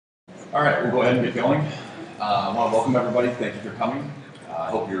All right, we'll go ahead and get going. I want to welcome everybody. Thank you for coming. I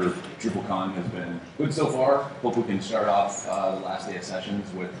hope your DrupalCon has been good so far. Hope we can start off the last day of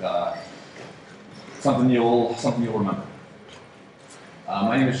sessions with something you'll remember.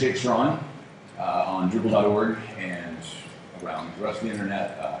 My name is Jake Strawn on Drupal.org and around the rest of the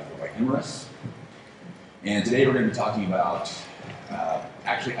internet. I go by Immerus. And today we're going to be talking about,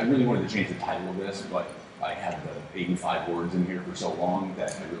 actually I really wanted to change the title of this, but I had the 85 words in here for so long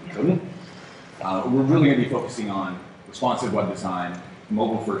that I really couldn't. We're really going to be focusing on responsive web design,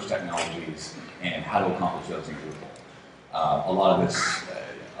 mobile-first technologies, and how to accomplish those in Drupal. A lot of this,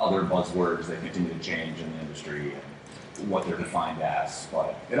 other buzzwords that continue to change in the industry and what they're defined as,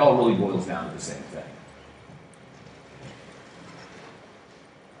 but it all really boils down to the same thing.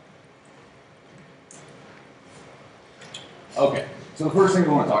 Okay, so the first thing we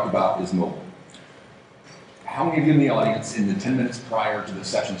want to talk about is mobile. How many of you in the audience in the 10 minutes prior to the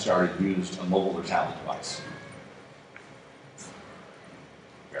session started used a mobile or tablet device?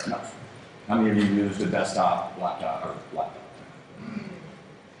 Fair enough. How many of you used a desktop, laptop?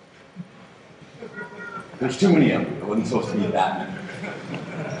 There's too many of you. It wasn't supposed to be that many.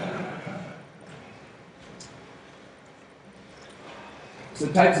 So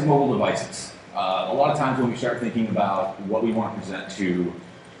types of mobile devices. A lot of times when we start thinking about what we want to present to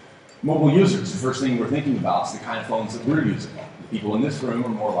mobile users, the first thing we're thinking about is the kind of phones that we're using. The people in this room are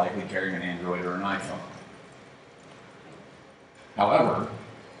more likely carrying an Android or an iPhone. However,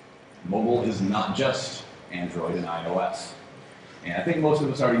 mobile is not just Android and iOS. And I think most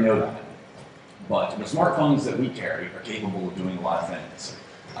of us already know that. But the smartphones that we carry are capable of doing a lot of things.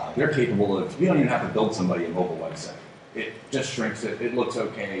 They're capable of, you don't even have to build somebody a mobile website. It just shrinks it, it looks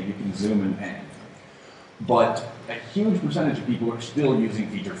okay, you can zoom and pan. But a huge percentage of people are still using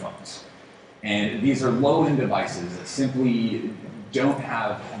feature phones. And these are low-end devices that simply don't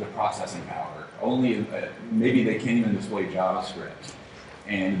have the processing power. Only, maybe they can't even display JavaScript.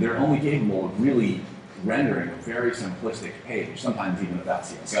 And they're only capable of really rendering a very simplistic page, sometimes even without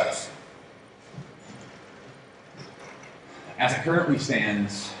CSS. As it currently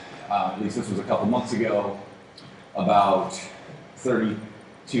stands, at least this was a couple months ago, about 32,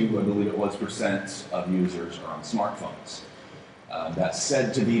 I believe it was, % of users are on smartphones. That's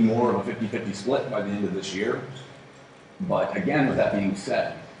said to be more of a 50-50 split by the end of this year. But again, with that being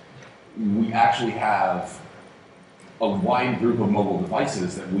said, we actually have a wide group of mobile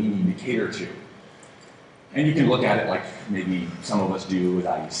devices that we need to cater to. And you can look at it like maybe some of us do with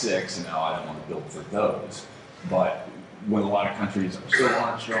IE6, and I don't want to build for those. But when a lot of countries are still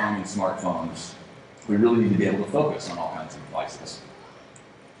aren't strong in smartphones, we really need to be able to focus on all kinds of devices.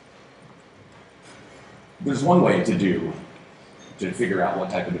 There's one way to figure out what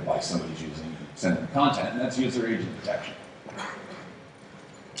type of device somebody's using and send them content, and that's user agent detection.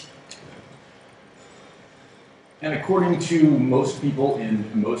 And according to most people in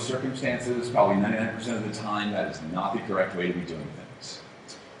most circumstances, probably 99% of the time, that is not the correct way to be doing things.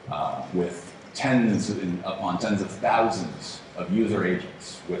 With tens upon tens of thousands of user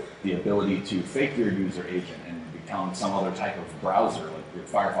agents with the ability to fake your user agent and become some other type of browser, like your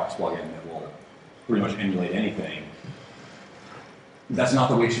Firefox plugin that will pretty much emulate anything. That's not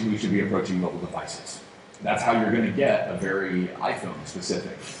the way we should be approaching mobile devices. That's how you're going to get a very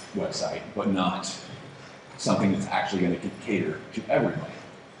iPhone-specific website, but not something that's actually going to cater to everybody.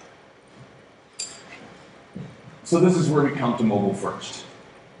 So this is where we come to mobile first.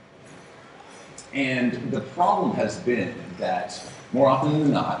 And the problem has been that more often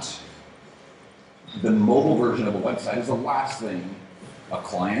than not, the mobile version of a website is the last thing a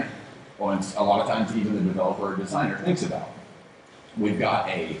client, or a lot of times even the developer or designer, thinks about. We've got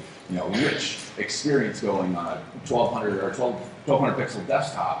a rich experience going on a 1200 or 1200 pixel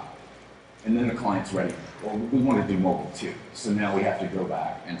desktop, and then the client's ready. Well, we want to do mobile too. So now we have to go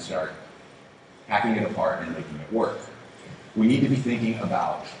back and start hacking it apart and making it work. We need to be thinking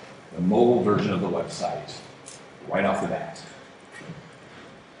about the mobile version of the website right off the bat.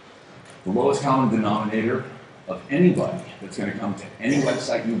 The lowest common denominator of anybody that's going to come to any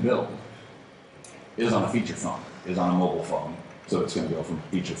website you build is on a feature phone, is on a mobile phone. So it's going to go from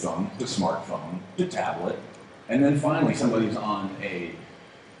feature phone to smartphone to tablet. And then finally, somebody's on a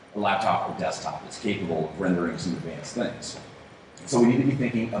laptop or desktop that's capable of rendering some advanced things. So we need to be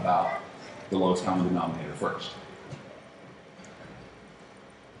thinking about the lowest common denominator first.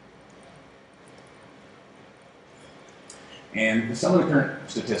 And some of the current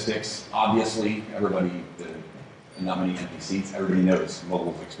statistics, obviously, everybody, not many empty seats, everybody knows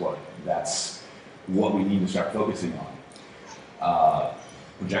mobile is exploding. That's what we need to start focusing on.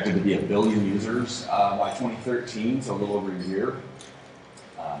 Projected to be 1 billion users by 2013, so a little over a year.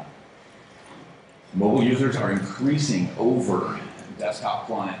 Mobile users are increasing over desktop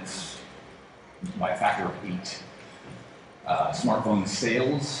clients by a factor of 8. Smartphone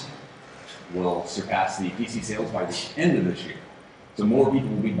sales will surpass the PC sales by the end of this year. So more people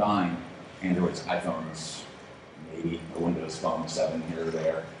will be buying Androids, iPhones, maybe a Windows Phone 7 here or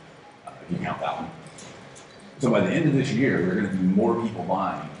there, if you count that one. So by the end of this year, there are going to be more people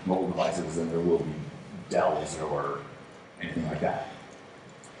buying mobile devices than there will be Dells or anything like that.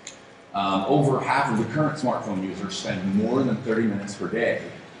 Over half of the current smartphone users spend more than 30 minutes per day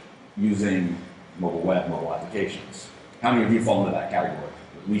using mobile web, mobile applications. How many of you fall into that category?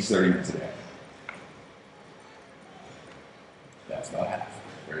 At least 30 minutes a day. That's about half.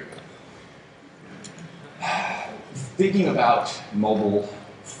 Very good. Thinking about mobile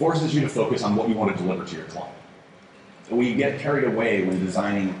forces you to focus on what you want to deliver to your client. We get carried away when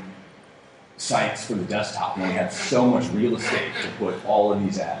designing sites for the desktop, and we have so much real estate to put all of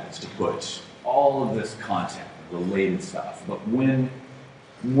these ads, to put all of this content, related stuff. But when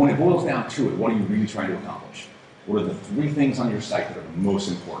it boils down to it, what are you really trying to accomplish? What are the 3 things on your site that are the most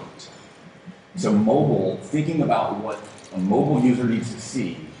important? So mobile, thinking about what a mobile user needs to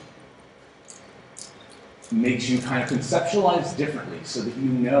see makes you kind of conceptualize differently so that you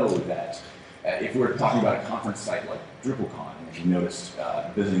know that if we're talking about a conference site like DrupalCon, and if you noticed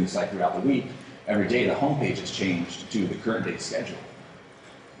visiting the site throughout the week, every day the homepage has changed to the current day schedule.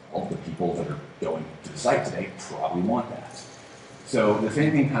 All of the people that are going to the site today probably want that. So the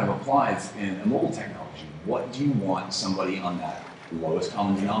same thing kind of applies in a mobile technology. What do you want somebody on that lowest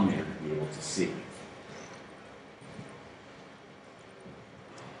common denominator to be able to see?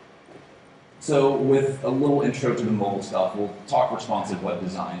 So with a little intro to the mobile stuff, we'll talk responsive web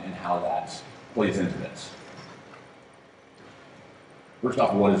design and how that plays into this. First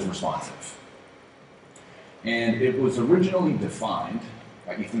off, what is responsive? And it was originally defined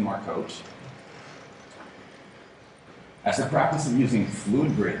by Ethan Marcotte as the practice of using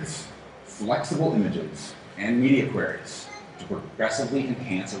fluid grids, flexible images, and media queries to progressively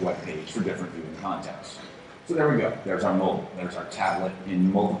enhance a web page for different viewing contexts. So there we go. There's our mobile. There's our tablet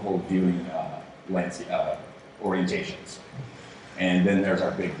in multiple viewing orientations. And then there's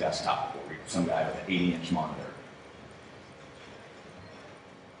our big desktop, where some guy with an 80-inch monitor.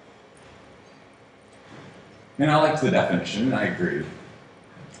 And I liked the definition, and I agree.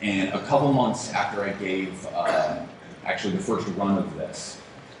 And a couple months after I gave actually the first run of this,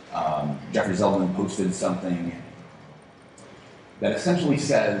 Jeffrey Zeldin posted something that essentially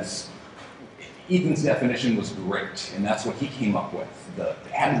says Ethan's definition was great, and that's what he came up with. But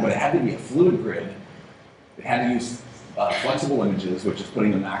it had to be a fluid grid. It had to use flexible images, which is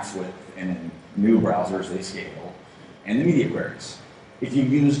putting a max width, and in new browsers they scale, and the media queries. If you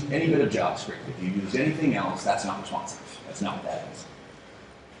used any bit of JavaScript, if you used anything else, that's not responsive. That's not what that is.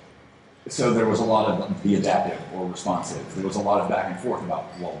 So there was a lot of the adaptive or responsive. There was a lot of back and forth about,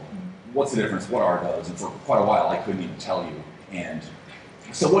 well, what's the difference, what R does, and for quite a while I couldn't even tell you. And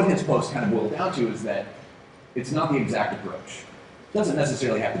so what his post kind of boiled down to is that it's not the exact approach. It doesn't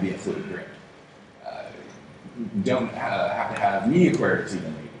necessarily have to be a fluid grid. You don't have to have media queries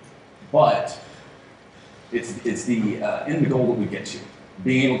even maybe. But it's the end goal that we get to.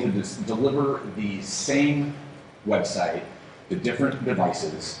 Being able to deliver the same website to different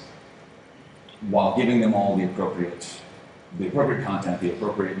devices while giving them all the appropriate content, the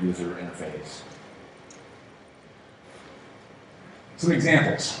appropriate user interface. Some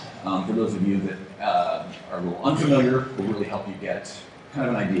examples for those of you that are a little unfamiliar will really help you get kind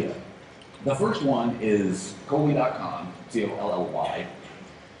of an idea. The first one is Colly.com, C-O-L-L-Y,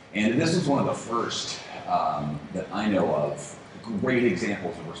 and this is one of the first that I know of great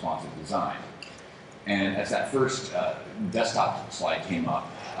examples of responsive design. And as that first desktop slide came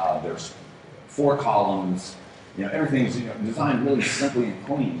up, there's 4 columns. Everything's designed really simply and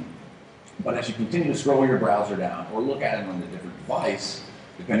clean. But as you continue to scroll your browser down or look at it on a different device,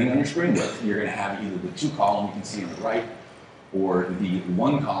 depending on your screen width, you're going to have either the 2 column you can see on the right, or the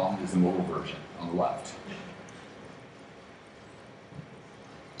 1 column is the mobile version on the left.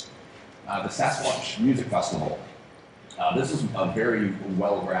 The Sasquatch Music Festival. This is very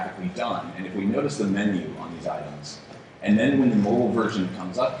well graphically done, and if we notice the menu on these items, and then when the mobile version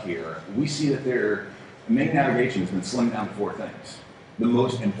comes up here, we see that their main navigation has been slimmed down to 4 things. The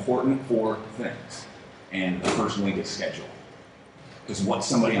most important 4 things, and the first link is schedule. Because what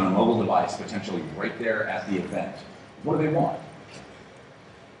somebody on a mobile device, potentially right there at the event, what do they want?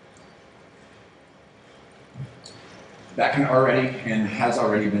 That can already, and has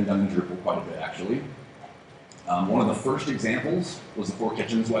already been done in Drupal quite a bit actually. One of the first examples was the 4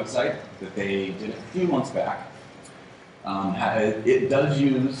 Kitchens website that they did a few months back. It does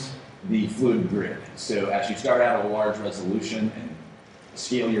use the fluid grid. So as you start out at a large resolution and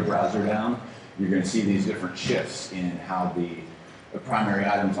scale your browser down, you're going to see these different shifts in how the primary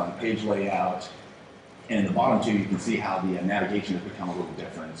items on the page layout, and in the bottom two, you can see how the navigation has become a little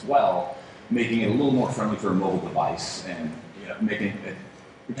different as well, making it a little more friendly for a mobile device and making it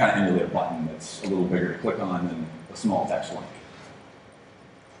kind of emulate a button that's a little bigger to click on than a small text link.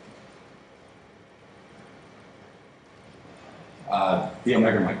 The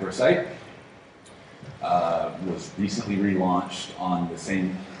Omega microsite was recently relaunched on the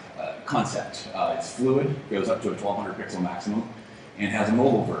same concept. It's fluid, goes up to a 1200 pixel maximum, and has a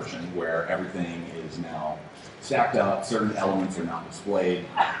mobile version where everything is now stacked up, certain elements are not displayed.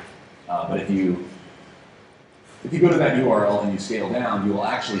 But if you go to that URL and you scale down, you will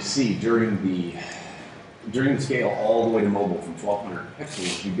actually see during the scale all the way to mobile from 1200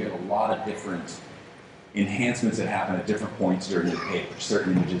 pixels, you get a lot of different enhancements that happen at different points during the page.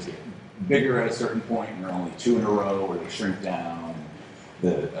 Certain images get bigger at a certain point and there are only 2 in a row, or they shrink down.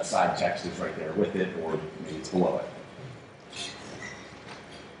 The side text is right there with it, or maybe it's below it.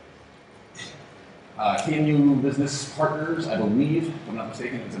 KMU business partners, I believe, if I'm not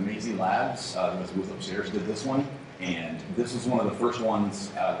mistaken, it was Amazy Labs. The booth upstairs did this one, and this was one of the first ones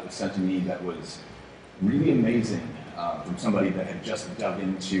that was sent to me that was really amazing from somebody that had just dug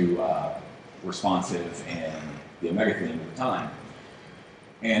into responsive and the Omega theme at the time.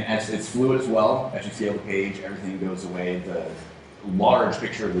 And as it's fluid as well, as you scale the page, everything goes away. The large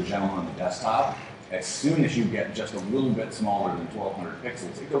picture of the gentleman on the desktop, as soon as you get just a little bit smaller than 1200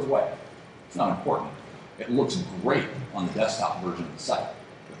 pixels, it goes away. It's not important. It looks great on the desktop version of the site,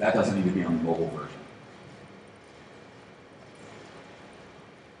 but that doesn't need to be on the mobile version.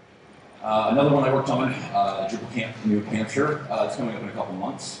 Another one I worked on, Drupal Camp New Hampshire. It's coming up in a couple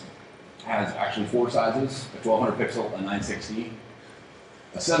months. Has actually 4 sizes: a 1200 pixel, a 960,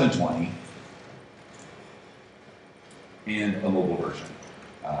 a 720, and a mobile version.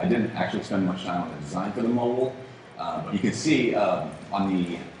 I didn't actually spend much time on the design for the mobile, but you can see on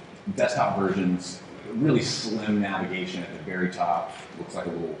the desktop versions, really slim navigation at the very top. Looks like a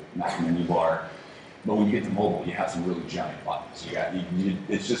little Mac menu bar. But when you get to mobile, you have some really giant buttons.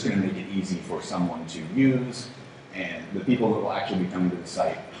 It's just going to make it easy for someone to use, and the people that will actually be coming to the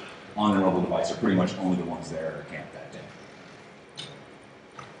site on their mobile device are pretty much only the ones there at camp that day.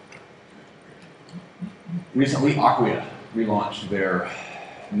 Recently, Acquia relaunched their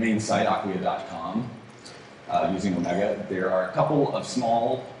main site, acquia.com, using Omega. There are a couple of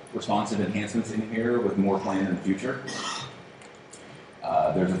small responsive enhancements in here with more planned in the future.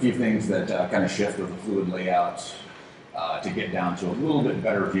 There's a few things that kind of shift with the fluid layout to get down to a little bit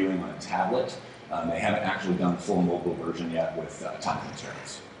better viewing on a tablet. They haven't actually done the full mobile version yet with time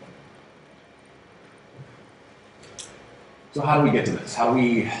constraints. So how do we get to this? How do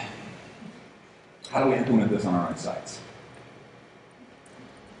we implement this on our own sites?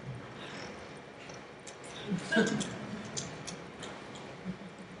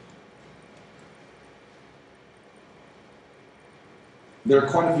 There are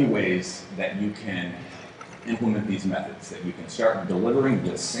quite a few ways that you can implement these methods, that you can start delivering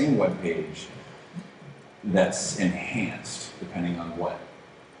the same web page that's enhanced depending on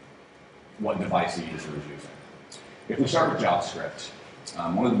what device the user is using. If we start with JavaScript,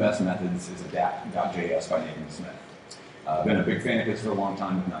 one of the best methods is adapt.js by Nathan Smith. I've been a big fan of his for a long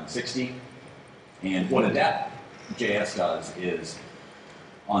time with 960. And what adapt.js does is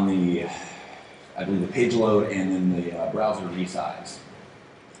on the, I believe, the page load and then the browser resize,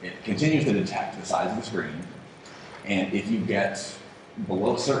 it continues to detect the size of the screen. And if you get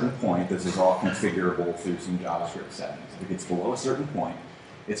below a certain point, this is all configurable through some JavaScript settings. If it gets below a certain point,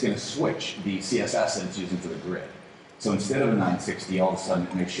 it's going to switch the CSS that it's using for the grid. So instead of a 960, all of a sudden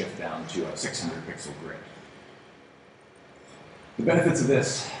it may shift down to a 600 pixel grid. The benefits of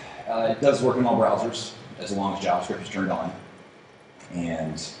this, it does work in all browsers as long as JavaScript is turned on.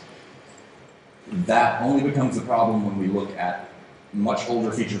 And that only becomes a problem when we look at much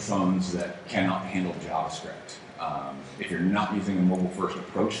older feature phones that cannot handle JavaScript. If you're not using a mobile-first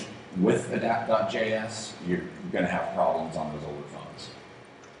approach with adapt.js, you're going to have problems on those older phones.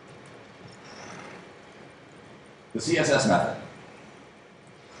 The CSS method.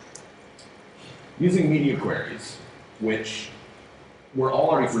 Using media queries, which we're all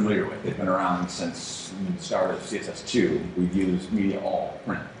already familiar with. They've been around since the start of CSS2. We've used media all,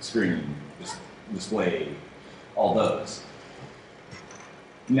 print, screen, display, all those.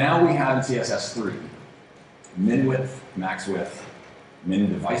 Now we have in CSS3 min width, max width, min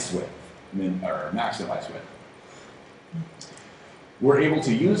device width, max device width. We're able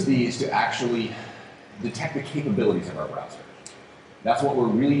to use these to actually detect the capabilities of our browser. That's what we're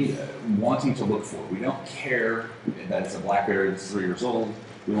really wanting to look for. We don't care that it's a BlackBerry that's 3 years old.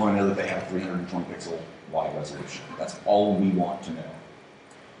 We want to know that they have a 320 pixel wide resolution. That's all we want to know.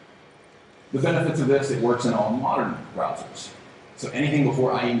 The benefits of this, it works in all modern browsers. So anything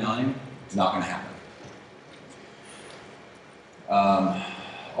before IE9 is not going to happen.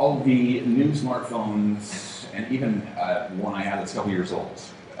 All of the new smartphones, and even one I have that's a couple years old,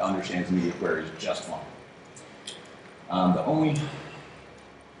 understands media queries just fine. The only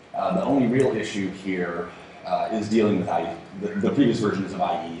real issue here is dealing with the previous versions of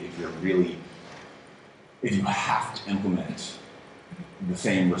IE. If you have to implement the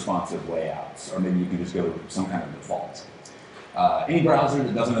same responsive layouts, or maybe you can just go to some kind of default. Any browser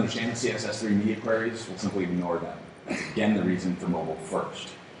that doesn't understand the CSS3 media queries will simply ignore them. That's again the reason for mobile first.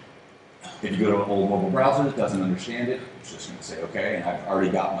 If you go to an old mobile browser that doesn't understand it, it's just going to say okay, and I've already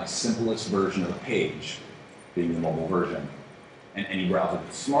got my simplest version of the page being the mobile version. And any browser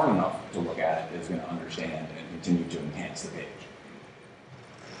that's smart enough to look at it is going to understand and continue to enhance the page.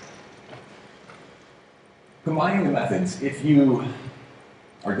 Combining the methods, if you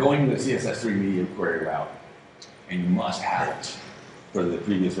are going the CSS3 media query route, and you must have it for the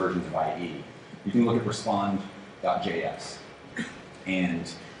previous versions of IE, you can look at respond.js. And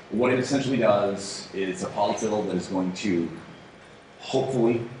what it essentially does is a polyfill that is going to,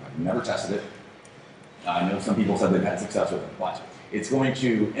 hopefully, I've never tested it, I know some people said they've had success with it, but it's going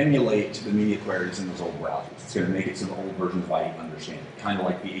to emulate the media queries in those old browsers. It's going to make it so the old versions of IE understand it, kind of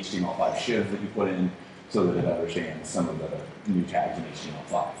like the HTML5 shiv that you put in so that it understands some of the new tags in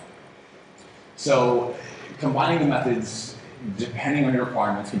HTML5. So combining the methods, depending on your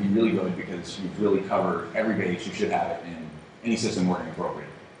requirements, can be really good because you've really covered every base. You should have it in any system working appropriately.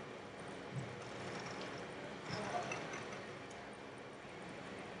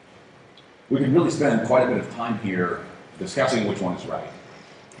 We could really spend quite a bit of time here discussing which one is right.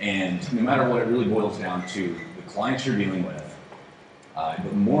 And no matter what, it really boils down to the clients you're dealing with,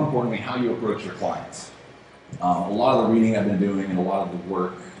 but more importantly, how you approach your clients. A lot of the reading I've been doing and a lot of the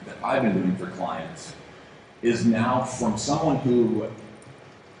work that I've been doing for clients is now from someone who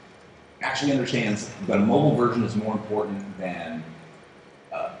actually understands that a mobile version is more important than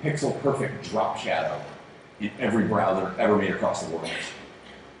a pixel-perfect drop shadow in every browser ever made across the world.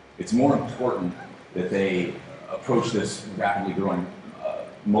 It's more important that they approach this rapidly growing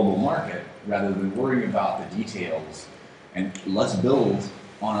mobile market rather than worrying about the details. And let's build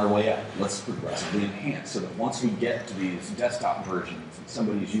on our way up. Let's progressively enhance so that once we get to these desktop versions and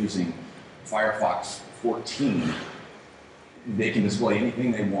somebody's using Firefox 14, they can display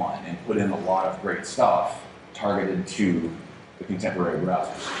anything they want and put in a lot of great stuff targeted to the contemporary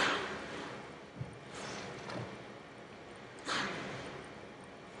browsers.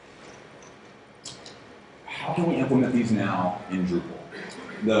 How can we implement these now in Drupal?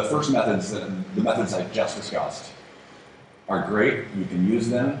 The first methods, the methods I just discussed, are great. You can use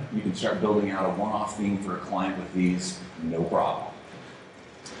them. You can start building out a one-off theme for a client with these, no problem.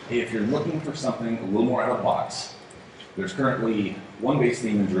 If you're looking for something a little more out of the box, there's currently one base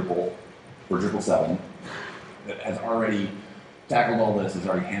theme in Drupal for Drupal 7 that has already tackled all this, has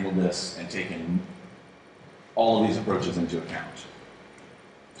already handled this, and taken all of these approaches into account.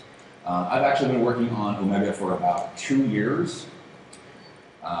 I've actually been working on Omega for about 2 years.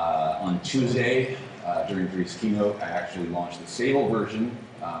 On Tuesday, during Dree's keynote, I actually launched the stable version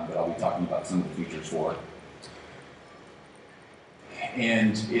that I'll be talking about some of the features for.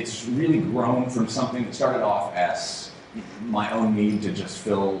 And it's really grown from something that started off as my own need to just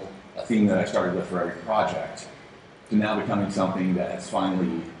fill a theme that I started with for every project, to now becoming something that has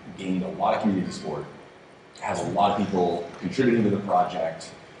finally gained a lot of community support, has a lot of people contributing to the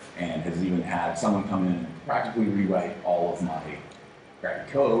project, and has even had someone come in and practically rewrite all of my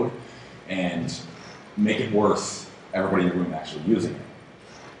crappy code and make it worth everybody in the room actually using it.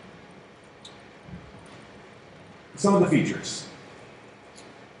 Some of the features.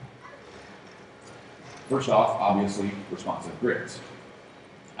 First off, obviously, responsive grids.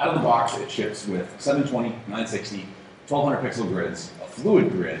 Out of the box, it ships with 720, 960, 1200 pixel grids, a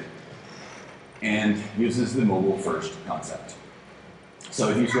fluid grid, and uses the mobile first concept. So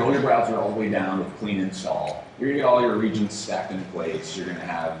if you scroll your browser all the way down with a clean install, you're going to get all your regions stacked in place. You're going to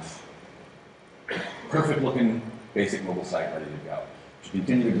have a perfect looking basic mobile site ready to go. As you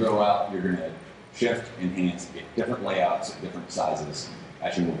continue to grow out, you're going to shift, enhance, get different layouts at different sizes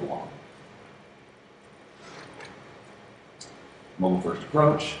as you move along. Mobile first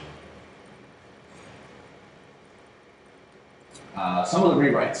approach. Some of the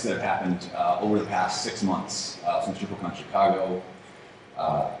rewrites that have happened over the past 6 months since DrupalCon Chicago,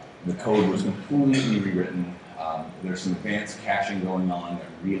 the code was completely rewritten. There's some advanced caching going on that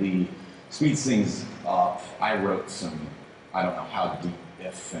really speeds things up. I wrote some, I don't know how deep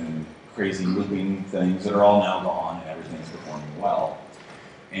if and crazy looping things that are all now gone and everything's performing well.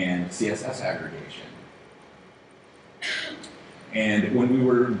 And CSS aggregation. And when we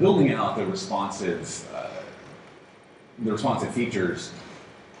were building out the responsive features,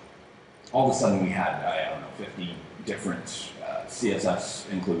 all of a sudden we had, I don't know, 50 different CSS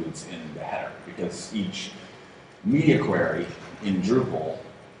includes in the header, because each media query in Drupal,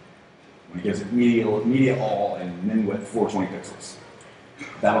 when it gives it media all and min width 420 pixels,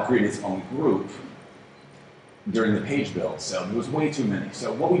 that'll create its own group during the page build. So there was way too many.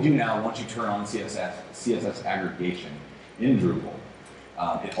 So what we do now, once you turn on CSS aggregation in Drupal,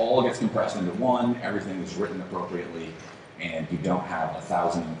 it all gets compressed into one, everything is written appropriately, and you don't have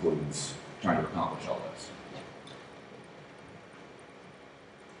 1,000 includes trying to accomplish all this.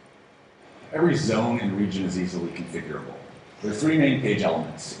 Every zone and region is easily configurable. There are 3 main page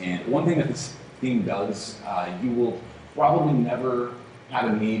elements, and one thing that this theme does, you will probably never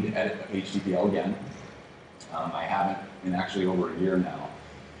have a need to edit a HTML again. I haven't in actually over a year now.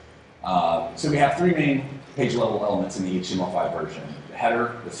 So we have 3 main page level elements in the HTML5 version: the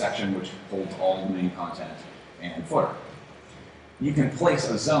header, the section, which holds all the main content, and footer. You can place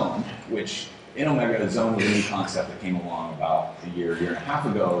a zone, which in Omega, a zone was a new concept that came along about a year and a half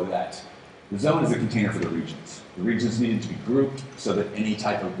ago, that the zone is a container for the regions. The regions needed to be grouped so that any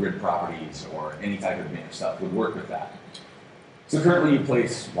type of grid properties or any type of advanced stuff would work with that. So currently you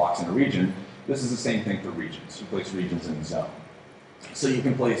place blocks in a region. This is the same thing for regions. You place regions in a zone. So you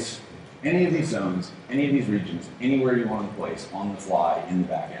can place any of these zones, any of these regions, anywhere you want to place on the fly in the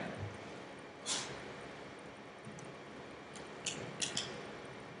back end.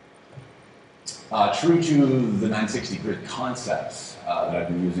 True to the 960 grid concepts that I've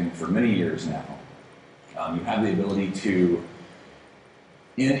been using for many years now, you have the ability to,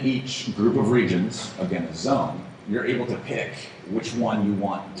 in each group of regions, again a zone, you're able to pick which one you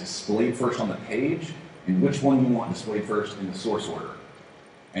want displayed first on the page and which one you want displayed first in the source order.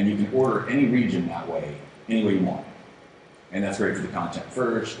 And you can order any region that way, any way you want. And that's great for the content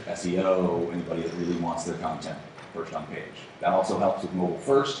first, SEO, anybody that really wants their content first on page. That also helps with mobile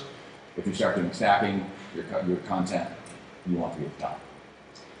first. If you start doing stacking, your content, you want to be at the top.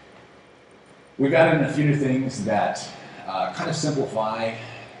 We've added in a few new things that kind of simplify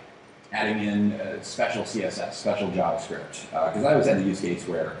adding in special CSS, special JavaScript. Because I always had the use case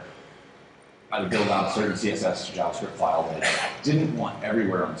where I would build out a certain CSS JavaScript file that I didn't want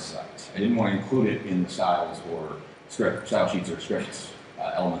everywhere on the site. I didn't want to include it in the styles or style sheets or scripts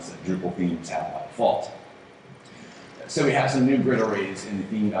elements that Drupal themes have by default. So we have some new grid arrays in the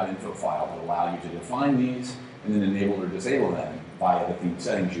theme.info file that allow you to define these and then enable or disable them via the theme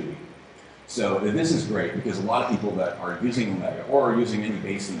settings GUI. So this is great because a lot of people that are using Omega or are using any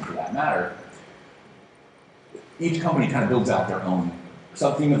base theme for that matter, each company kind of builds out their own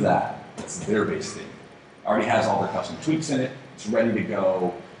sub-theme of that. It's their base theme. Already has all their custom tweaks in it. It's ready to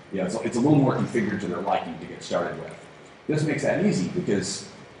go. You know, it's a little more configured to their liking to get started with. This makes that easy because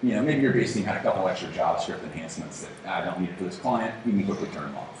maybe your base theme had a couple extra JavaScript enhancements that I don't need it for this client. You can quickly turn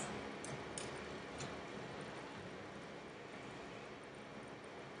them off.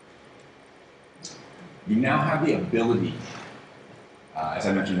 You now have the ability, as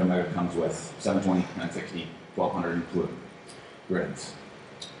I mentioned, Omega comes with 720, 960, 1200 include grids.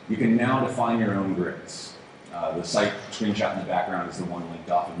 You can now define your own grids. The site screenshot in the background is the one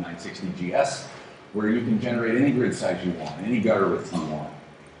linked off of 960GS, where you can generate any grid size you want, any gutter width you want.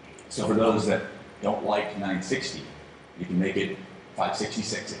 So for those that don't like 960, you can make it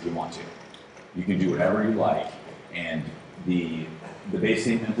 566 if you want to. You can do whatever you like, and the base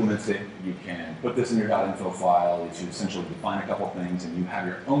theme implements it. You can put this in your .info file to essentially define a couple things, and you have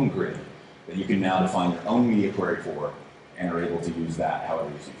your own grid that you can now define your own media query for, and are able to use that however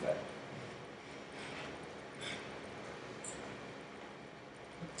you see fit.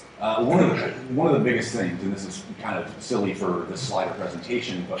 One of the biggest things, and this is kind of silly for this slider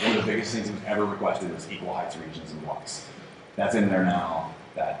presentation, but one of the biggest things that was ever requested was equal heights, regions, and blocks. That's in there now.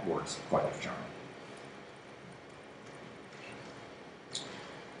 That works quite like a charm.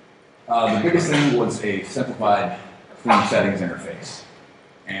 The biggest thing was a simplified theme settings interface.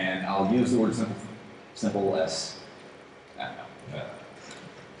 And I'll use the word simple as, I don't know,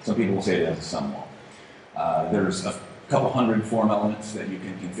 some people will say it as a somewhat. There's a couple hundred form elements that you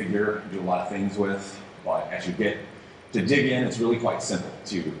can configure, do a lot of things with, but as you get to dig in, it's really quite simple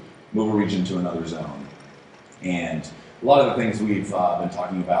to move a region to another zone. And a lot of the things we've been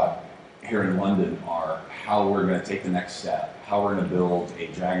talking about here in London are how we're going to take the next step, how we're going to build a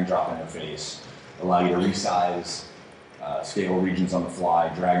drag and drop interface allow you to resize, scale regions on the fly,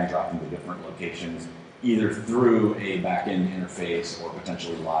 drag and drop them to different locations, either through a back-end interface or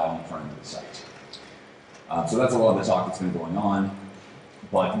potentially live on the front end of the site. So that's a lot of the talk that's been going on.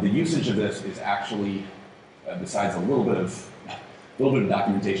 But the usage of this is actually, besides a little bit of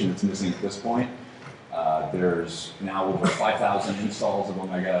documentation that's missing at this point, there's now over 5,000 installs of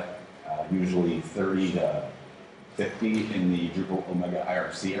Omega, usually 30 to 50 in the Drupal Omega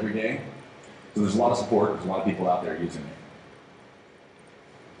IRC every day. So there's a lot of support, there's a lot of people out there using it.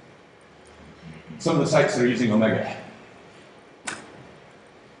 Some of the sites that are using Omega,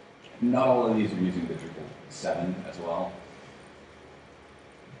 not all of these are using the Drupal 7 as well.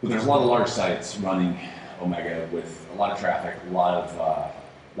 But there's a lot of large sites running Omega with a lot of traffic, a lot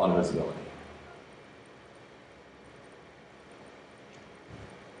of visibility.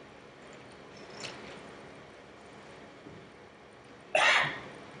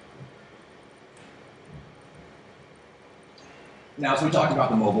 Now, so we talked about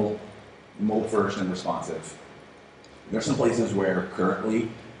the mobile first and responsive. There's some places where currently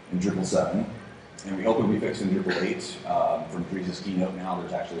in Drupal 7, and we hope it'll be fixed in Drupal 8, from Teresa's keynote now,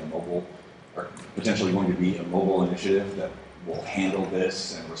 there's actually a mobile, or potentially going to be a mobile initiative that will handle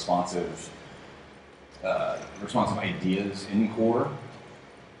this and responsive ideas in core.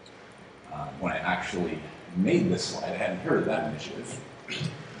 When I actually made this slide, I hadn't heard of that initiative.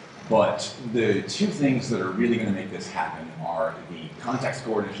 But the two things that are really going to make this happen are the Context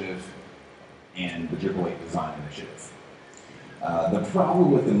Core initiative and the Drupal 8 Design initiative. The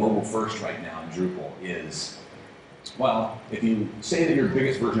problem with the mobile first right now in Drupal is, well, if you say that your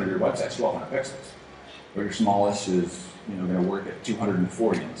biggest version of your website is 1,200 pixels, but your smallest is going to work at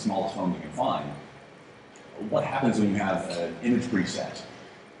 240 on the smallest phone you can find, what happens when you have an image preset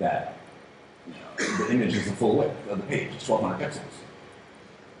that the image is the full width of the page, it's 1,200 pixels?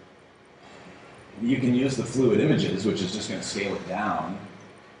 You can use the fluid images, which is just going to scale it down,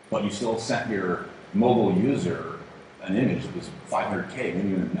 but you still sent your mobile user an image that was 500K, maybe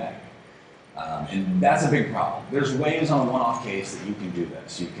even a meg. And that's a big problem. There's ways on a one-off case that you can do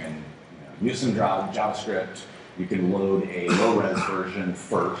this. You can use some JavaScript, you can load a low-res version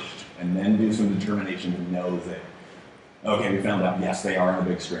first, and then do some determination to know that, okay, we found out, yes, they are on a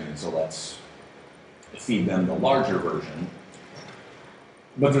big screen, so let's feed them the larger version.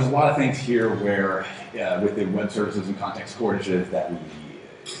 But there's a lot of things here where, with the web services and context core initiative, that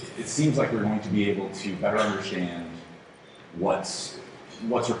it seems like we're going to be able to better understand what's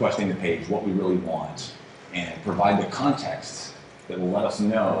requesting the page, what we really want, and provide the context that will let us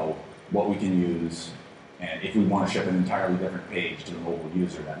know what we can use, and if we want to ship an entirely different page to the mobile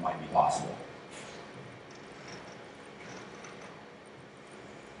user, that might be possible.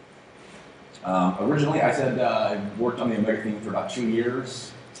 Originally, I said I worked on the Omega theme for about 2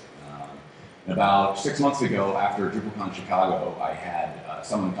 years. And about 6 months ago, after DrupalCon Chicago, I had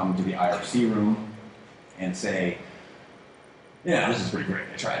someone come to the IRC room and say, yeah, this is pretty great.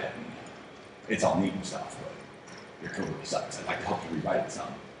 I tried it. And it's all neat and stuff, but your code really sucks. I'd like to help you rewrite it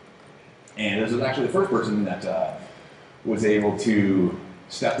some. And this was actually the first person that was able to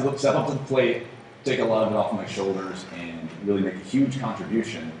step up to the plate, take a lot of it off my shoulders, and really make a huge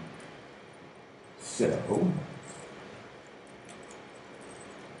contribution. So,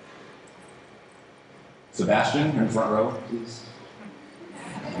 Sebastian, in the front row, please.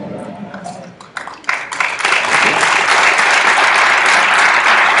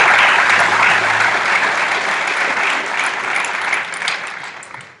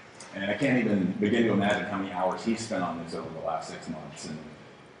 And I can't even begin to imagine how many hours he spent on this over the last 6 months, and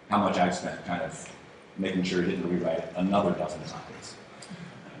how much I've spent kind of making sure he didn't rewrite it another dozen times.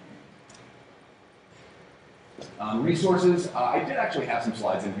 Resources, I did actually have some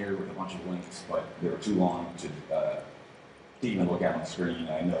slides in here with a bunch of links, but they were too long to even look at on the screen.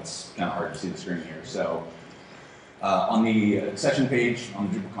 I know it's kind of hard to see the screen here. So on the session page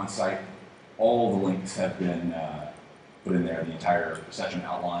on the DrupalCon site, all the links have been put in there, the entire session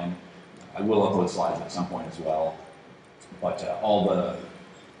outline. I will upload slides at some point as well. But all the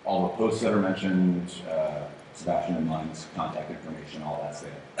posts that are mentioned, Sebastian and mine's contact information, all that's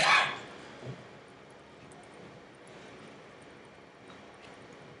there.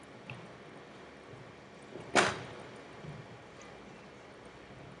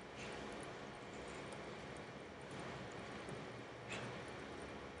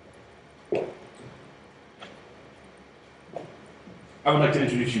 I would like to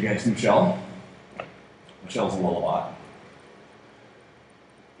introduce you guys to Michelle. Michelle's a lullaby.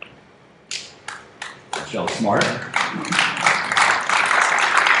 Michelle's smart.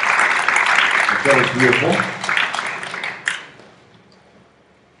 Michelle is beautiful.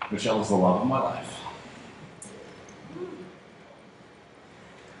 Michelle is the love of my life.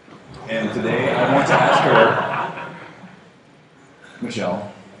 And today I want to ask her,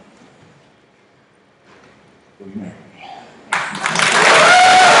 Michelle, will you marry me?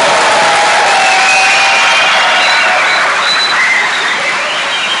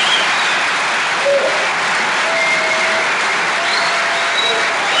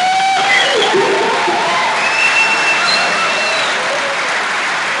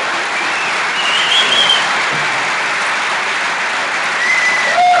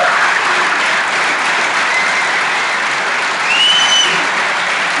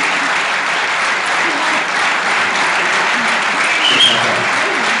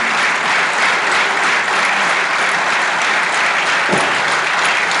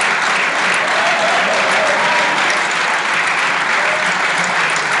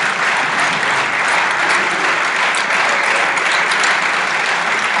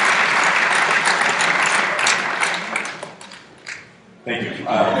 Thank you.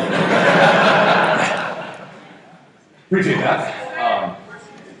 Appreciate that.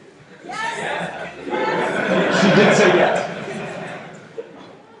 She did say yes.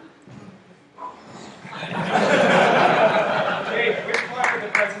 Jake, which part of the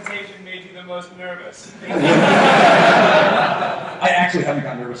presentation made you the most nervous? I actually haven't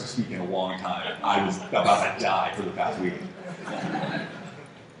gotten nervous to speak in a long time. I was about to die for the past week.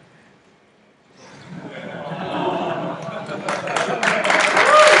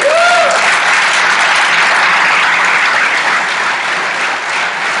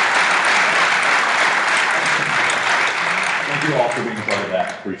 Thank you all for being a part of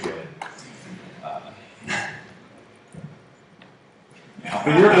that. Appreciate it. Now for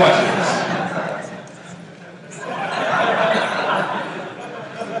your questions.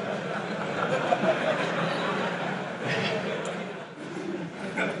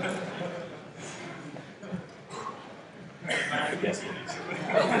 Yes, please.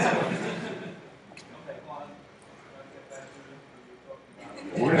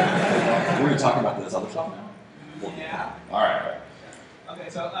 We're going to talk about this other stuff now. Yeah. All right. Okay,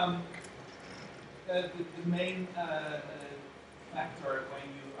 so the main factor when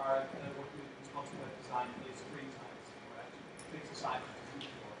you are working with responsive web design is screen size, or actually pixel size.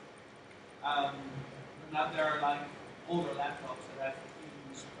 Now there are like older laptops that have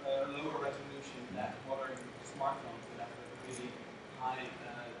even lower resolution than modern smartphones that have a really high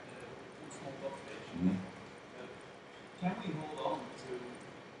small block stage. Can we hold on to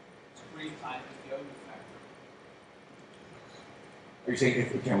screen time as the only factor? Are you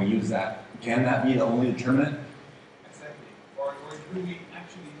saying can we use that? Can that be the only determinant? Exactly. Or do we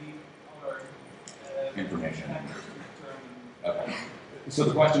actually need other Information. factors to determine? Okay. So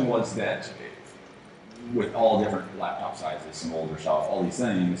the question was that with all different laptop sizes, some older stuff, all these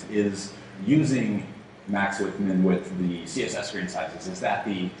things, is using max width, min width, the CSS screen sizes, is that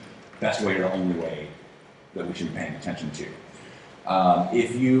the best way or the only way that we should be paying attention to?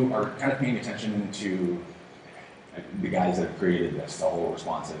 If you are kind of paying attention to the guys that have created this, the whole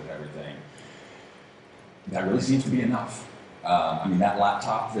responsive everything, that really seems to be enough. I mean, that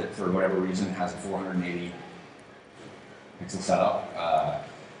laptop that for whatever reason has a 480 pixel setup,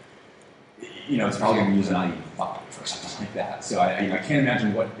 it's probably going to use an IE5 or something like that. So I can't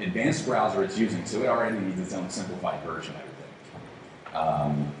imagine what advanced browser it's using, so it already needs its own simplified version of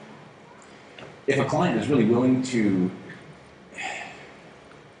everything. If a client is really willing to,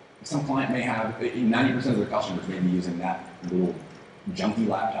 some client may have, 90% of their customers may be using that little junky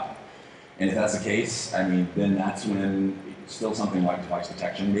laptop. And if that's the case, I mean, then that's when still something like device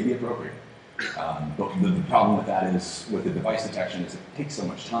detection may be appropriate. But the problem with that is, with the device detection, is it takes so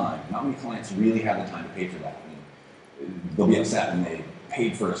much time. Not many clients really have the time to pay for that. I mean, they'll be upset when they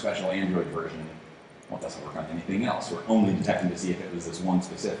paid for a special Android version. Well, it doesn't work on anything else. We're only detecting to see if it was this one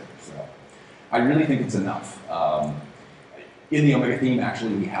specific. So I really think it's enough. In the Omega theme,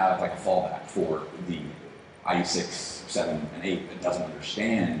 actually, we have like a fallback for the IE6, 7, and 8 that doesn't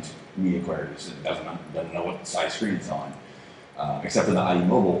understand media queries. It doesn't know what size screen it's on, except for the IE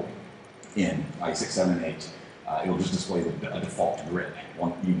mobile in IE6, 7, and 8. It will just display a default grid,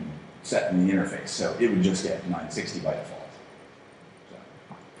 one you set in the interface. So it would just get 960 by default. So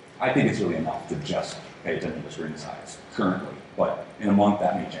I think it's really enough to just pay attention to screen size currently, but in a month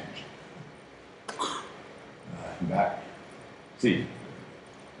that may change. Back. See.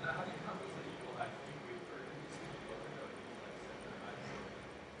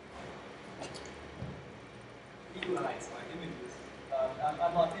 Equalize like images.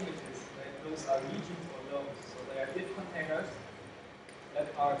 I'm not images. Those are regions or nodes. So they are div containers that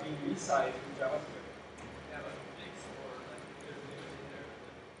are being resized in JavaScript.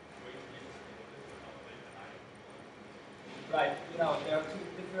 Right. You know, there are two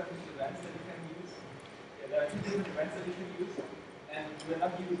different events that you can use. Yeah, there are two different events that you can use, and we're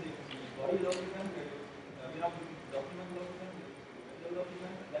not using the body load event. We're not using the document load event. We're using the window load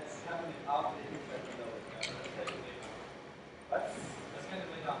event. That's happening after the event load. That's kind of way down. What? That's kind of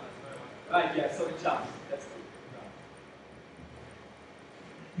way down. That's very much. Right. Yeah. So it jumps. That's true.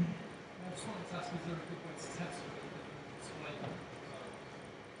 I just wanted to ask, is there a good way to test whether the display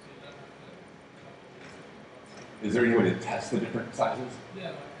so you don't have to Is there any way to test the different sizes? yeah,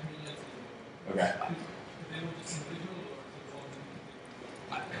 like emulating Okay. are they all just individual or is it all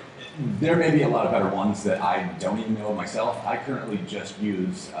individual? There may be a lot of better ones that I don't even know myself. I currently just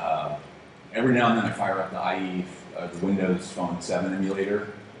use, every now and then I fire up the IE, the Windows Phone 7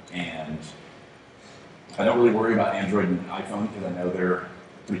 emulator, and I don't really worry about Android and iPhone because I know they're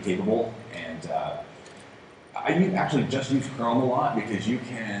pretty capable. And I actually just use Chrome a lot because you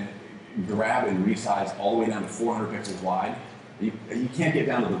can grab and resize all the way down to 400 pixels wide. You can't get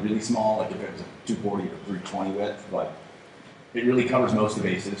down to the really small, like if it was a 240 or 320 width, but it really covers most of the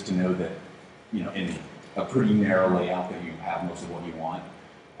bases to know that, you know, in a pretty narrow layout that you have most of what you want.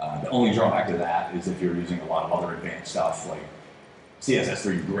 The only drawback to that is if you're using a lot of other advanced stuff like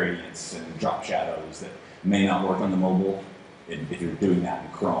CSS3 gradients and drop shadows that may not work on the mobile. And if you're doing that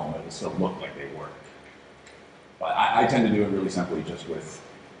in Chrome, it will still look like they work. But I tend to do it really simply just with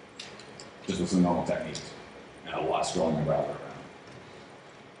some normal techniques and a lot of scrolling my browser around.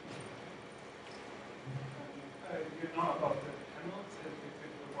 You know about the panels, and we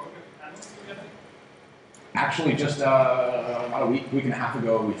work with panels together? Actually, just about a week and a half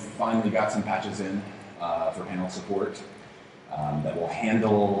ago, we finally got some patches in for panel support that will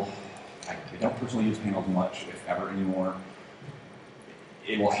handle, I don't personally use panels much, if ever, anymore.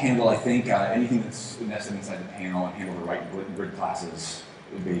 It will handle, I think, anything that's nested inside the panel and handle the right grid classes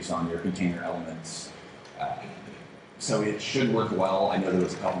based on your container elements. So it should work well. I know there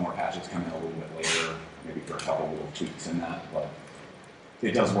was a couple more patches coming a little bit later, maybe for a couple little tweaks in that, but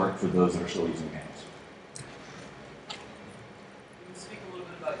it does work for those that are still using panels. Can you speak a little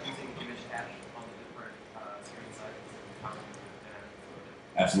bit about using image cache on the different screen sizes and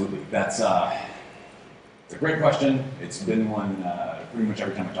Absolutely. That's it's a great question. It's been one pretty much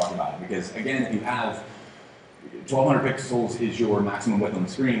every time I talk about it, because again, if you have 1200 pixels is your maximum width on the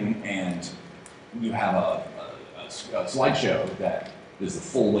screen, and you have a slideshow that is the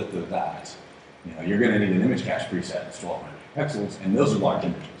full width of that, you know, you're going to need an image cache preset that's 1200 pixels, and those are large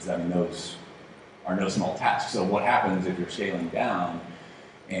images. I mean, those are no small task. So what happens if you're scaling down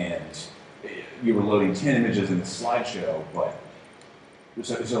and you were loading 10 images in the slideshow, but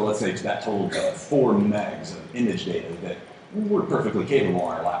so let's say that totaled 4 megs of image data that we're perfectly capable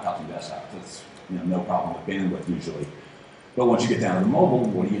on our laptops and desktops. That's, you know, no problem with bandwidth usually. But once you get down to the mobile,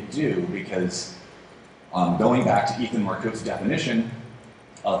 what do you do? Because going back to Ethan Marcote's definition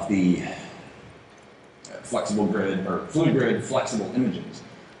of the flexible grid or fluid grid flexible images.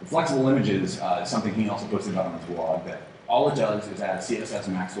 The flexible images is something he also posted about on his blog, that all it does is add a CSS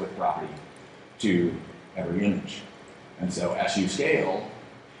max width property to every image. And so as you scale,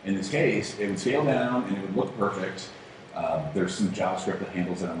 in this case, it would scale down and it would look perfect. There's some JavaScript that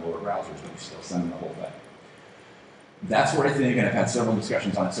handles it on lower browsers, but you still send them the whole thing. That's where I think, and I've had several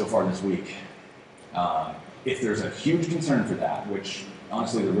discussions on it so far this week, if there's a huge concern for that, which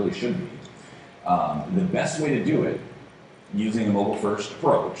honestly there really should be, the best way to do it, using a mobile-first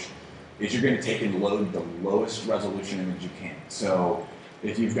approach, is you're going to take and load the lowest resolution image you can. So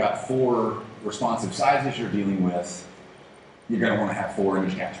if you've got 4 responsive sizes you're dealing with, you're going to want to have 4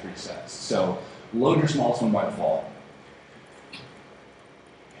 image cache presets. So load your smallest one by default.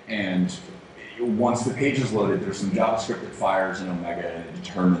 And once the page is loaded, there's some JavaScript that fires in Omega and it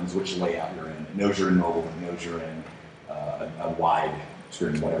determines which layout you're in. It knows you're in mobile, it knows you're in a wide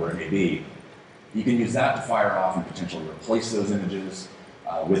screen, whatever it may be. You can use that to fire off and potentially replace those images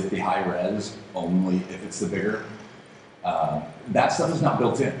with the high res only if it's the bigger. That stuff is not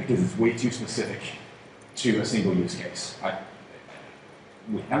built in because it's way too specific to a single use case.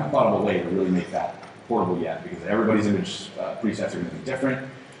 We haven't thought of a way to really make that portable yet because everybody's image presets are going to be different.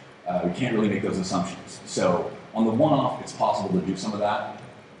 We can't really make those assumptions. So on the one-off, it's possible to do some of that.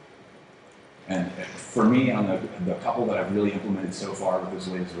 And for me, on the couple that I've really implemented so far with this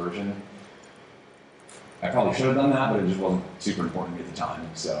latest version, I probably should have done that, but it just wasn't super important to me at the time.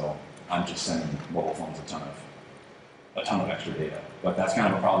 So I'm just sending mobile phones a ton of extra data. But that's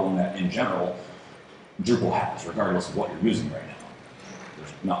kind of a problem that, in general, Drupal has, regardless of what you're using right now.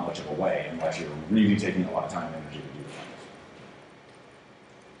 There's not much of a way unless you're really taking a lot of time and energy to do things.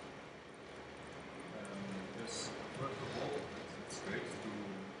 Yes, first of all, it's great to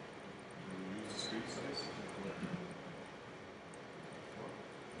use the screen size.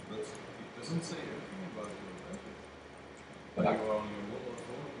 it doesn't say anything about your bandwidth. But You are on your mobile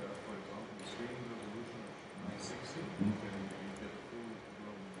phone, you have, for example, the screen resolution of 960, you get a full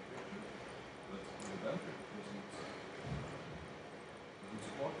blown picture, but the bandwidth doesn't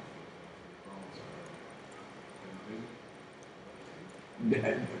support it.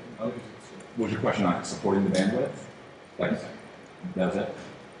 How is it so? Was your question on supporting the bandwidth? Like, that was it?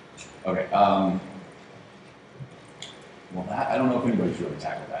 Okay. Well, I don't know if anybody's really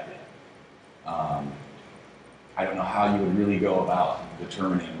tackled that yet. I don't know how you would really go about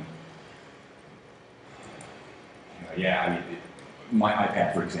determining. Yeah, I mean, my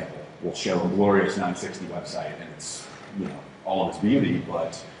iPad, for example, will show a glorious 960 website, and it's all of its beauty.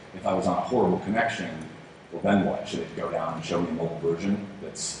 But if I was on a horrible connection, well, then what? Should it go down and show me a mobile version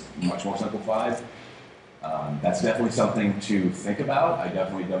that's much more simplified? That's definitely something to think about. I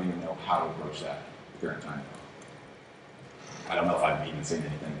definitely don't even know how to approach that at the current time. I don't know if I've even seen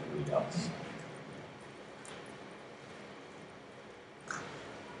anything that really does.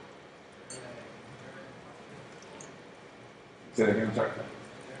 Say that again, I'm sorry.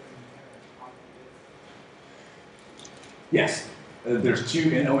 Yes. There's two,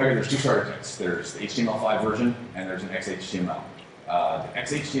 in Omega, there's two starter kits. There's the HTML5 version, and there's an XHTML. The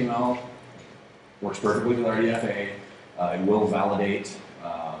XHTML works perfectly with RDFA. It will validate,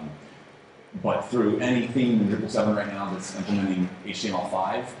 but through any theme in Drupal 7 right now that's implementing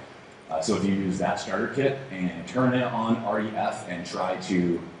HTML5. So if you use that starter kit and turn it on REF and try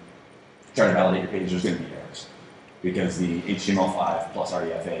to validate your page, there's going to be errors. Because the HTML5 plus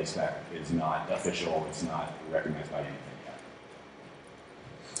RDFA spec is not official, it's not recognized by anything yet.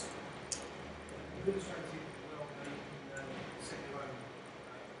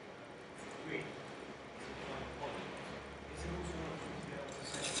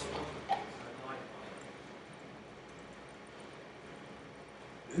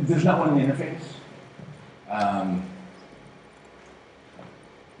 There's not one in the interface.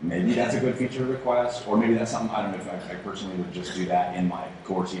 Maybe that's a good feature request, or maybe that's something, I don't know if I personally would just do that in my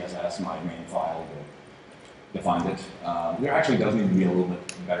core CSS, my main file to define it. There actually does need to be a little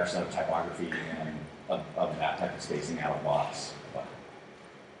bit better set of typography and of that type of spacing out of the box. But.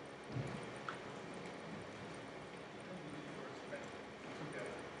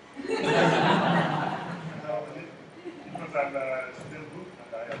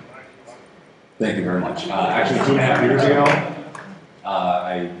 Thank you very much. Actually, 2.5 years ago,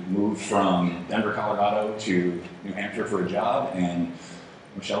 I moved from Denver, Colorado to New Hampshire for a job, and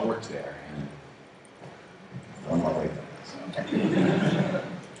Michelle worked there. And one more way. So.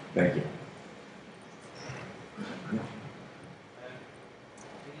 Thank you.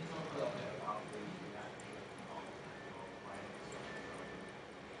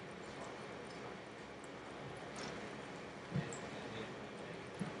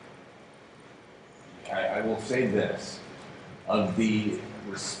 I will say this, of the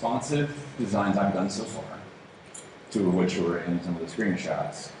responsive designs I've done so far, two of which were in some of the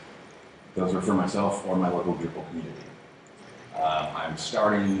screenshots, those were for myself or my local Drupal community. I'm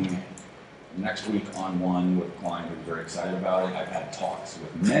starting next week on one with a client who's very excited about it. I've had talks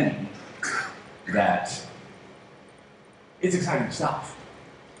with many that it's exciting stuff.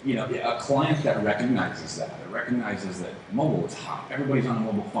 A client that recognizes that mobile is hot. Everybody's on a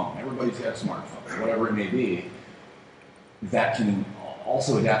mobile phone. Everybody's got a smartphone, whatever it may be, that can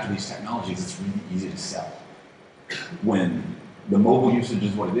also adapt to these technologies. It's really easy to sell. When the mobile usage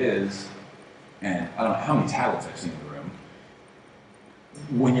is what it is, and I don't know how many tablets I've seen in the room,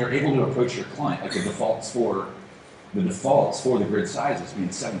 when you're able to approach your client, like the defaults for the grid sizes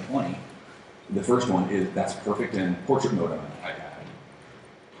being 720, the first one is that's perfect in portrait mode on an iPad.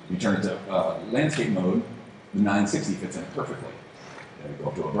 You turn it to landscape mode, the 960 fits in perfectly. Then we go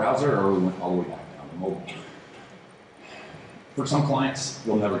up to a browser, or we went all the way back down to mobile. For some clients,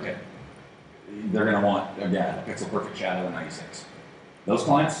 they'll never get it. They're going to want, again, a pixel perfect shadow in 96. Those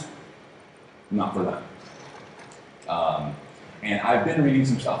clients, not for them. And I've been reading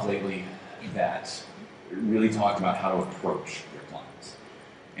some stuff lately that really talk about how to approach your clients.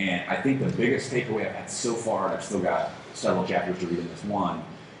 And I think the biggest takeaway I've had so far, and I've still got several chapters to read in this one,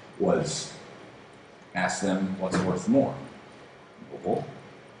 was ask them what's worth more. Mobile?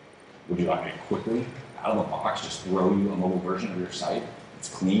 Would you like me to quickly, out of the box, just throw you a mobile version of your site? It's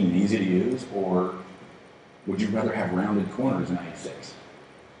clean and easy to use, or would you rather have rounded corners in 96?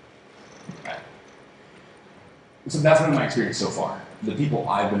 Okay. So that's been my experience so far. The people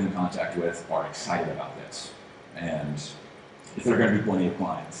I've been in contact with are excited about this. And if there are going to be plenty of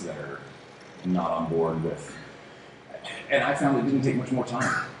clients that are not on board with, and I found it didn't take much more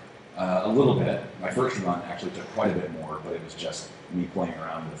time. A little bit. My first run actually took quite a bit more, but it was just me playing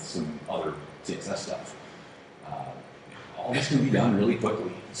around with some other CSS stuff. All this can be done really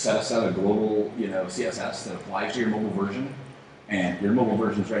quickly. Set aside a global, CSS that applies to your mobile version, and your mobile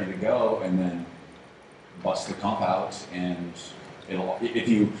version is ready to go. And then bust the comp out, and it'll if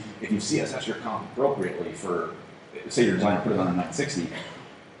you CSS your comp appropriately for, say your designer put it on a 960,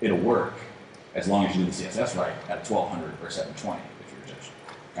 it'll work as long as you do the CSS right at 1200 or 720 if you're just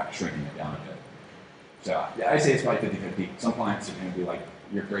kind of shrinking it down a bit. So yeah, I say it's probably 50-50. Some clients are going to be like,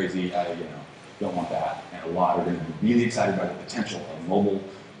 "You're crazy, don't want that," and a lot are going to be really excited by the potential of mobile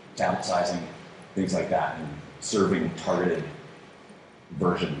tablet sizing, things like that, and serving targeted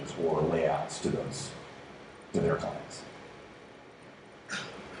versions or layouts to their clients.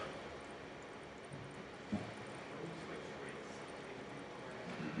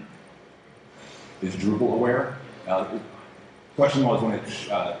 Is Drupal aware? Question was when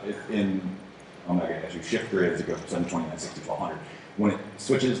I'm not going to actually shift grids to go from 720, 960, 1200. When it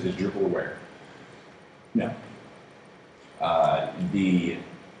switches, is Drupal aware? No. There's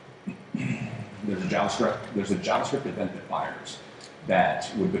a JavaScript event that fires that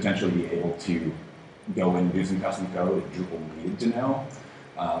would potentially be able to go in and do some custom code if Drupal needed to know.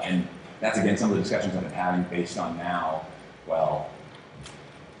 And that's, again, some of the discussions I've been having based on now, well,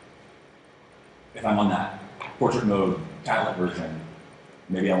 if I'm on that portrait mode tablet version,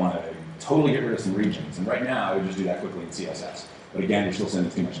 maybe I want to totally get rid of some regions. And right now, I would just do that quickly in CSS. But again, you're still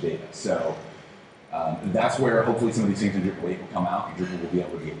sending too much data. So that's where hopefully some of these things in Drupal 8 will come out, and Drupal will be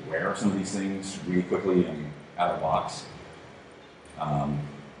able to be aware of some of these things really quickly and out of the box.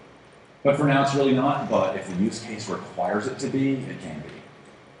 But for now, it's really not. But if the use case requires it to be, it can be.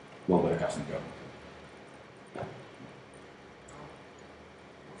 A little bit of custom code.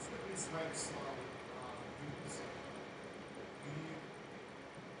 What's the best way to style views? Do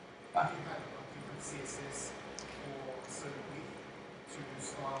you have different CSS or a certain width to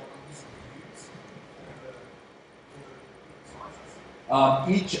style unusable views for the sizes?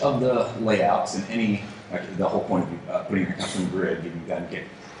 Each of the layouts and any, the whole point of putting a custom grid, you can then get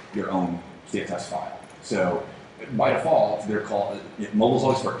your own CSS file. So by default, they're called, mobile's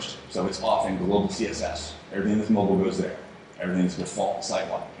always first. So it's off in global CSS. Everything that's mobile goes there. Everything is default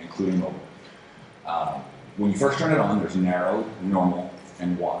site-wide, including mobile. When you first turn it on, there's narrow, normal,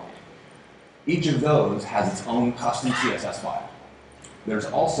 and wide. Each of those has its own custom CSS file. There's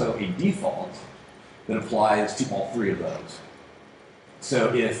also a default that applies to all three of those.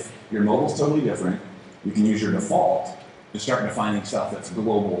 So if your mobile's totally different, you can use your default to start defining stuff that's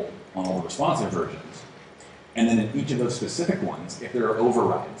global on all the responsive versions. And then in each of those specific ones, if there are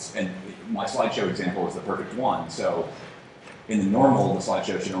overrides, and my slideshow example is the perfect one. So in the normal, the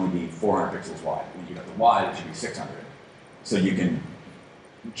slideshow should only be 400 pixels wide. When you got the wide, it should be 600. So you can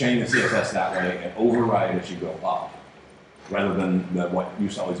change the CSS that way and override it as you go up, rather than what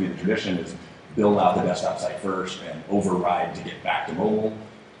used to always be the tradition is build out the desktop site first and override to get back to mobile.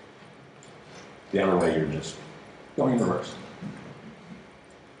 The other way, you're just going in reverse.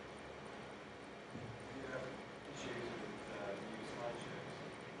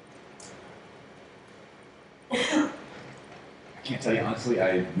 I can't tell you honestly,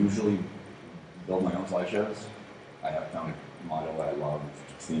 I usually build my own slideshows. I have found a model that I love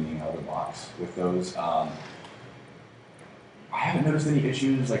theming out of the box with those. I haven't noticed any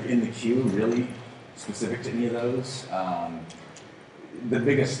issues like in the queue really specific to any of those. The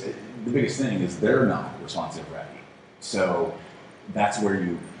biggest thing is they're not responsive ready. So that's where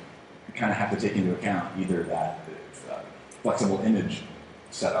you kind of have to take into account either that flexible image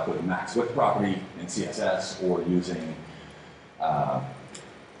setup with a max width property in CSS or using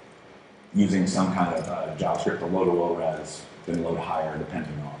some kind of JavaScript to low to low res, then low to higher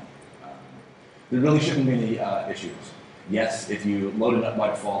depending on. There really shouldn't be any issues. Yes, if you load it up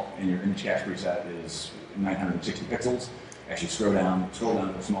by default and your image cache preset is 960 pixels, as you scroll down to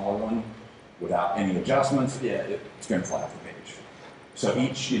a smaller one without any adjustments, yeah, it's going to fly off the page. So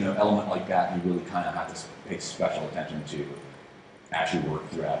each element like that, you really kind of have to pay special attention to as you work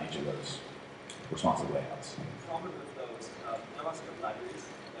throughout each of those responsive layouts. Problem with those JavaScript libraries,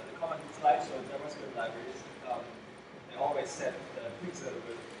 the common slideshow JavaScript libraries, they always set the pixel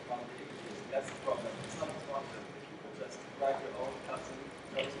width on the images. That's the problem. It's not responsive. People just write your own custom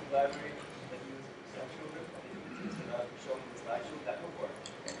JavaScript library that uses the conceptual width on the images that are shown in the slideshow. That will work.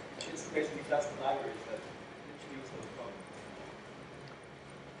 It's basically just the libraries that introduce those problems.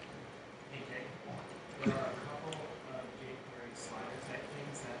 Hey Jay, there are a couple of jQuery slider type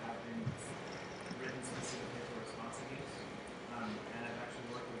things that have been written specifically for responsive use, and I've actually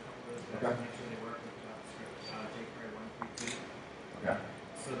worked with a couple of those guys to make sure they work with JavaScript, jQuery 1.3. Okay.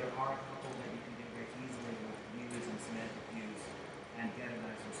 So there are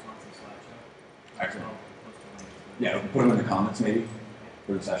Excellent. I'll post a link. Yeah, put them in the comments maybe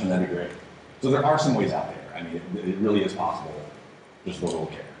for the session, that'd be great. So there are some ways out there. I mean, it really is possible, just with a little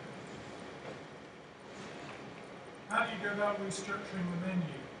care. How do you go about restructuring the menu?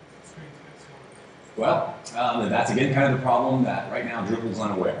 Screen to get sorted? Well, that's again kind of the problem that right now Drupal's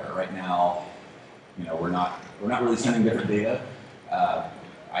unaware. Right now, you know, we're not really sending different data.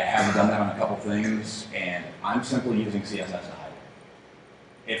 I have done that on a couple things, and I'm simply using CSS to hide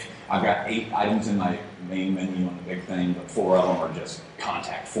it. If I've got 8 items in my main menu on the big thing, but 4 of them are just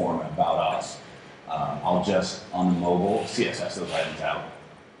contact form about us, I'll just, on the mobile, CSS those items out.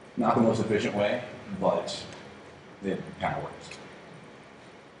 Not the most efficient way, but it kind of works.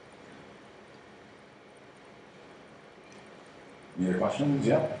 Any other questions?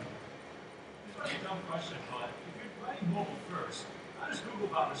 Yep. It's not a dumb question, but if you're writing mobile first, how does Google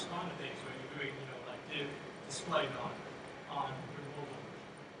about respond to things when you're doing, like div display on your mobile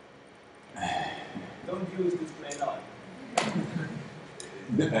version? Don't use display none.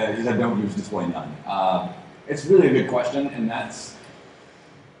 He said don't use display none. It's really a good question, and that's,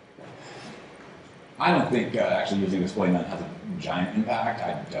 I don't think actually using display none has a giant impact.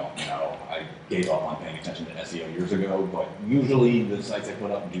 I don't know. I gave up on paying attention to SEO years ago, but usually the sites I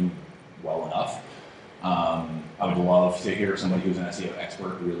put up do well enough. I would love to hear somebody who's an SEO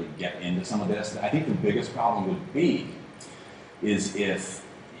expert really get into some of this. I think the biggest problem would be is if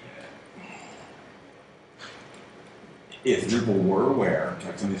Drupal were aware,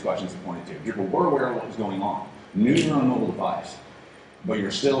 like some of these questions have pointed to, Drupal were aware of what was going on, knew you're on a mobile device, but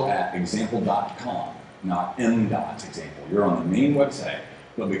you're still at example.com, not m.example. You're on the main website,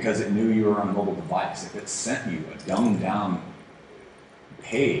 but because it knew you were on a mobile device, if it sent you a dumbed down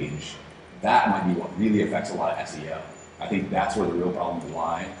page, that might be what really affects a lot of SEO. I think that's where the real problems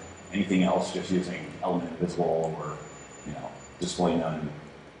lie. Anything else, just using element invisible or display none,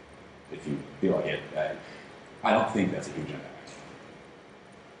 if you feel like it. I don't think that's a huge impact.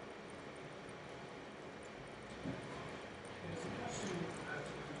 There's a question to the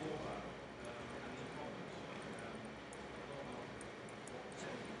author and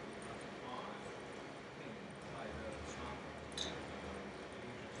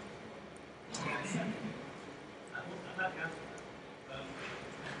the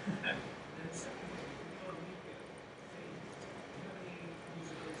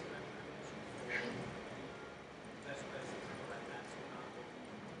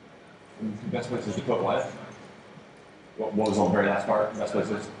comments. Best places to put what? What was on the very last part? Best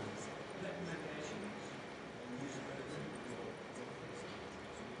places?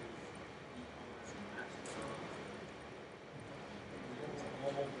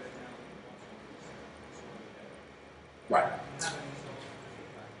 Right.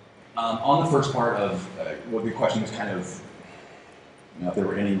 On the first part of what the question was kind of, if there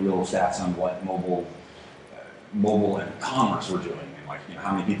were any real stats on what mobile and commerce were doing, and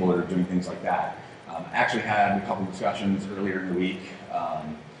how many people are doing things like that. I actually had a couple discussions earlier in the week,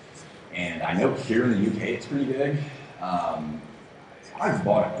 and I know here in the UK it's pretty big. I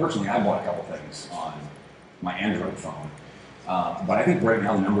bought a couple things on my Android phone, but I think right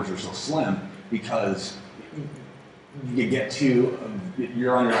now the numbers are so slim because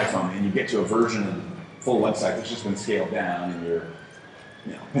you're on your iPhone and you get to a version of the full website that's just been scaled down, and you're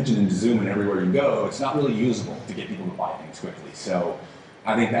pinching and zooming everywhere you go. It's not really usable to get people to buy things quickly. So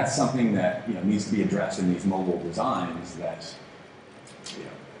I think that's something that needs to be addressed in these mobile designs that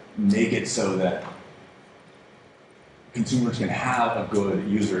make it so that consumers can have a good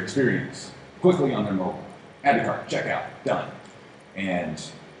user experience quickly on their mobile. Add to cart, checkout, done. And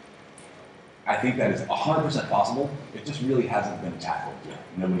I think that is 100% possible. It just really hasn't been tackled yet.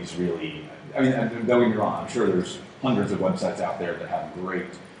 Nobody's really, don't get me wrong, I'm sure there's hundreds of websites out there that have great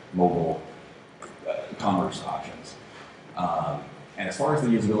mobile commerce options. And as far as the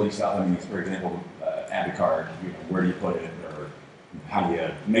usability stuff, for example, add to cart, where do you put it, or how do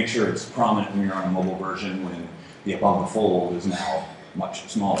you make sure it's prominent when you're on a mobile version when the above the fold is now much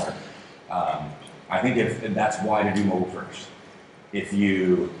smaller. I think if that's why to do mobile first.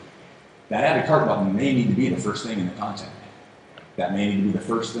 That add to cart button may need to be the first thing in the content. That may need to be the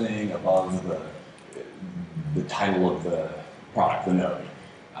first thing above the title of the product, the node.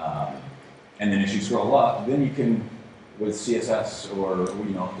 And then as you scroll up, then you can, with CSS or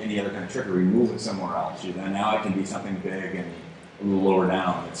any other kind of trickery, move it somewhere else. Then now it can be something big and a little lower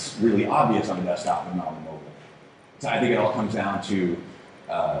down. It's really obvious on the desktop but not on the mobile. So I think it all comes down to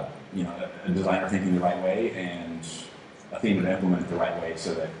a designer thinking the right way and a theme to implement it the right way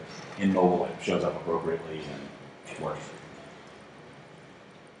so that in mobile it shows up appropriately and it works.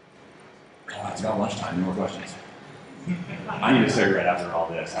 Oh, it's about lunchtime. No more questions. I need a cigarette after all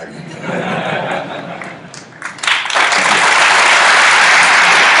this.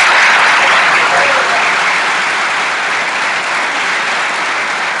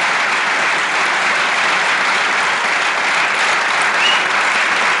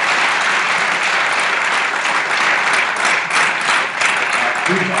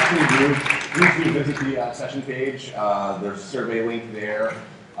 visit the session page. There's a survey link there,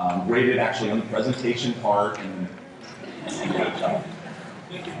 graded actually on the presentation part. And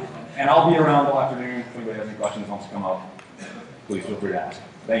I'll be around all afternoon. If anybody has any questions, wants to come up, please feel free to ask.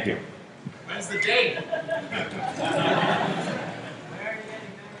 Thank you. When's the date?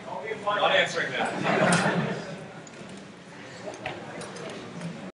 Not answering that.